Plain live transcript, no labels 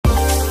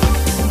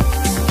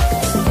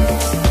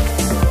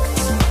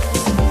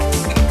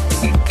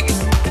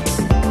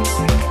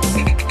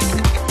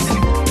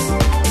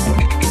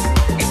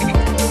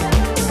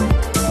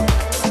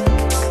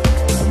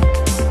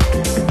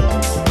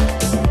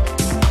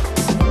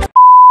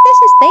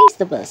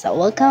Vegetable. So,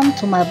 welcome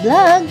to my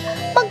vlog.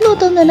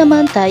 Magluto na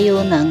naman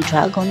tayo ng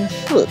dragon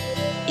fruit.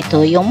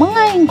 Ito yung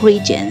mga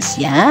ingredients.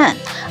 Yan.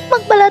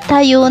 Magbalat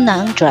tayo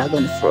ng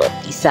dragon fruit.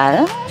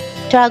 Isa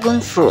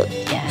dragon fruit.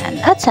 Yan.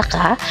 At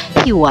saka,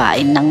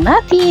 hiwain lang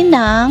natin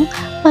ng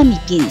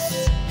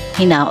manipis.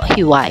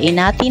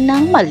 Hiwain natin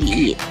ng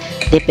maliit.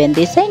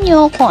 Depende sa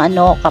inyo kung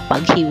ano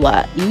kapag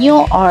hiwa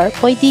ninyo or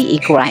pwede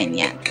i-grind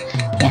yan.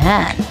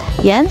 Yan.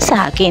 Yan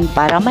sa akin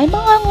para may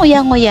mga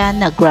nguya-nguya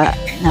na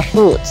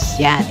fruits.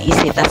 Yan.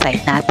 Iset aside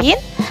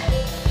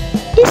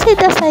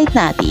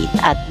natin.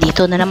 At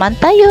dito na naman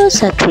tayo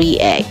sa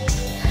 3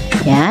 eggs.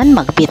 Yan.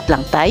 Mag-beat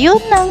lang tayo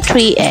ng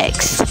 3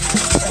 eggs.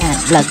 Yan.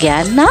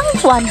 Lagyan ng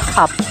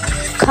 1/2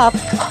 cup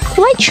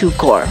white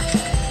sugar.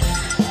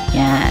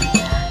 Yan.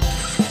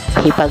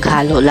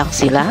 Ipaghalo lang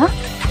sila.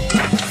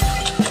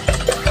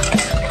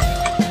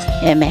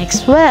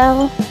 Mix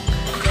well.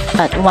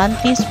 At 1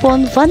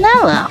 teaspoon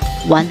vanilla,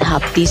 1/2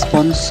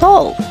 teaspoon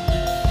salt.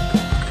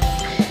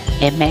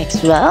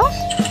 Mix well.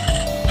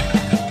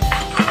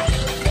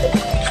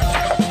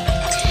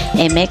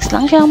 Mix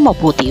lang siyang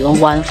mabuti o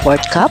 1/4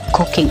 cup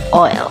cooking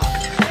oil.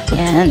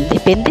 Yan,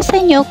 depende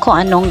sa inyo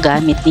kung anong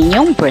gamit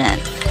ninyong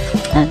brand.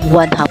 And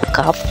 1/2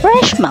 cup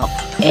fresh milk,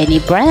 any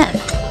brand.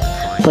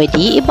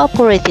 Pwede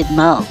evaporated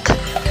milk.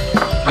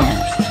 Yan.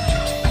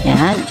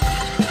 Yan.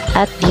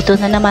 At dito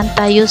na naman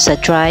tayo sa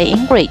dry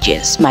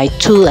ingredients. May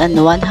 2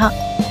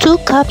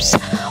 cups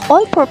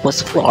all-purpose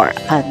flour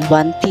and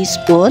 1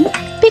 teaspoon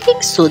baking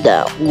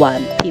soda,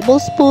 1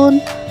 tablespoon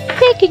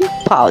baking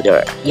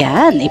powder.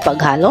 Yan,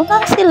 ipaghalo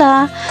lang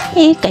sila.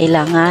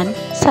 Kailangan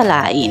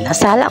salain.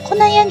 Nasala ko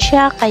na yan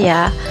siya,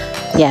 kaya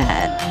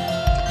yan.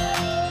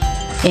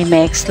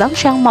 I-mix lang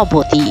siyang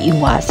mabuti.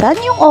 Iwasan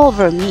yung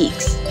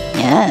overmix.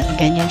 Yan,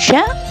 ganyan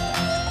siya.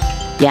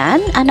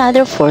 Yan,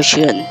 another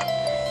portion.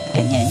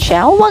 Ganyan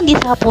siya. Huwag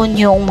itapon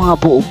yung mga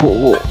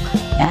buo-buo.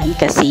 Yan,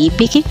 kasi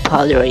baking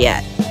powder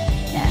yan.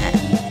 Yan.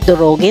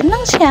 Durugin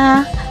lang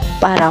siya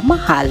para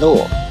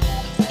mahalo.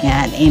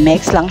 Yan,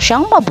 i-mix lang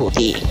siyang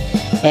mabuti.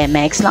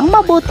 I-mix lang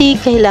mabuti.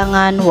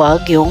 Kailangan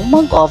huwag yung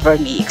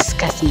mag-overmix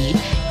kasi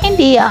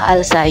hindi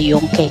aalsa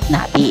yung cake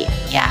natin.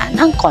 Yan,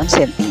 ang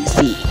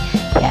consistency.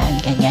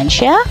 Yan, ganyan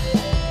siya.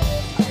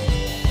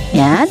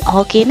 Yan,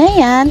 okay na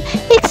yan.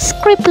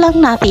 I-scrape lang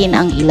natin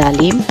ang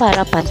ilalim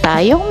para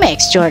pantay yung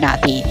mixture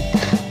natin.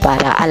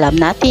 Para alam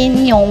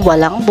natin yung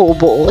walang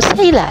buo-buo sa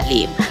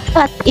ilalim.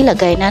 At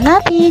ilagay na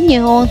natin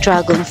yung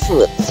dragon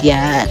fruits.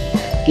 Yan.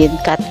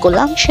 Kin-cut ko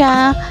lang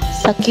siya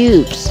sa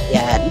cubes.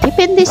 Yan.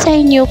 Depende sa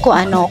inyo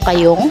kung ano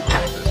kayong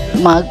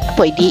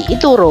pwede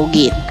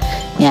idurugin.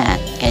 Yan.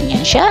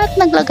 Ganyan siya. At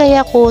naglagay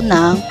ako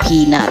ng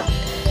peanut.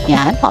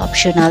 Yan,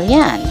 optional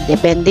yan.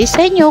 Depende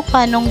sa inyo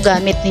kung anong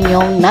gamit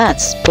ninyong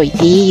nuts.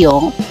 Pwede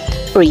yung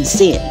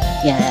raisin.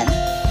 Yan.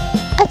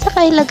 At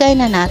saka ilagay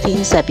na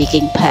natin sa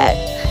baking pan.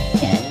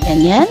 Yan,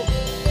 ganyan.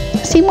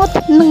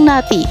 Simutin lang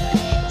natin.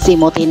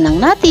 Simutin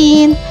lang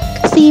natin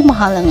kasi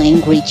mahal ang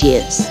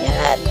ingredients.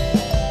 Yan.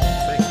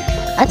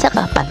 At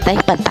saka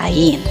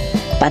pantay-pantayin.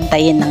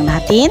 Pantayin lang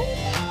natin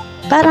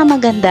para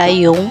maganda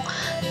yung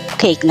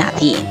cake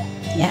natin.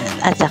 Yan.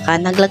 At saka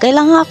naglagay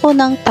lang ako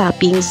ng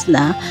toppings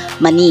na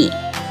mani.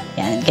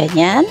 Yan,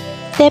 ganyan.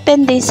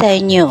 Depende sa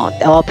inyo.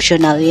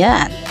 Optional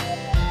yan.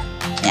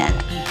 Yan.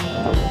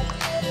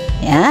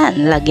 Yan.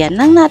 Lagyan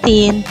lang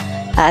natin.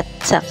 At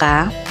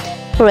saka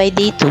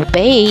ready to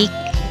bake.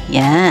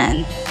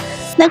 Yan.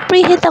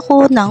 Nag-preheat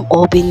ako ng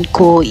oven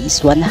ko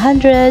is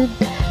 180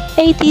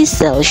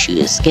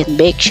 Celsius. Can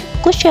bake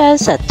ko siya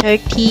sa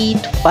 30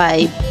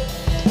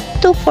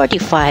 to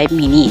 45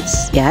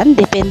 minutes. Yan,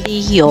 depende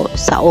yo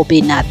sa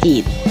oven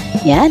natin.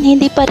 Yan,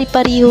 hindi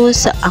pari-pariho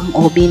sa ang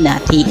oven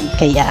natin.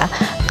 Kaya,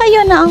 kayo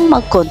na ang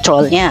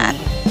mag-control yan.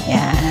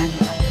 Yan.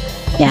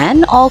 Yan,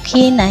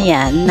 okay na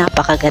yan.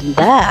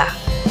 Napakaganda.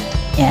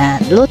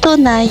 Yan, luto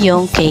na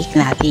yung cake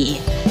natin.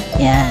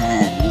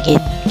 Yan,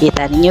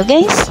 kita ninyo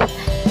guys?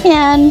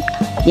 Yan,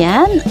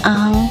 yan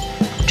ang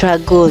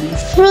dragon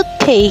fruit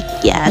cake.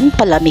 Yan,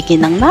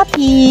 palamigin lang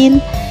natin.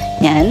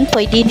 Yan,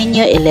 pwede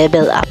ninyo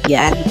i-level up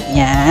yan.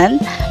 Yan,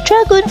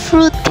 dragon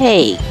fruit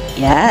cake.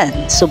 Yan,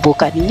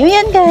 subukan ninyo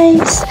yan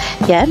guys.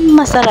 Yan,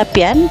 masarap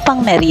yan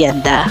pang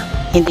merienda.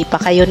 Hindi pa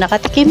kayo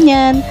nakatikim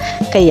yan,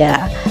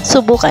 kaya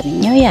subukan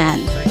ninyo yan.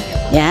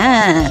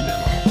 Yan.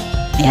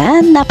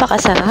 Yan,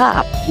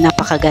 napakasarap.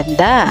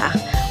 Napakaganda.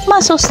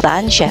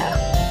 Masustansya.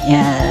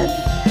 Yan.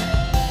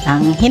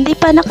 Ang hindi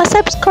pa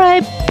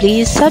nakasubscribe,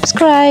 please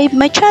subscribe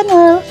my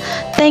channel.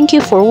 Thank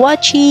you for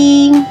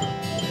watching.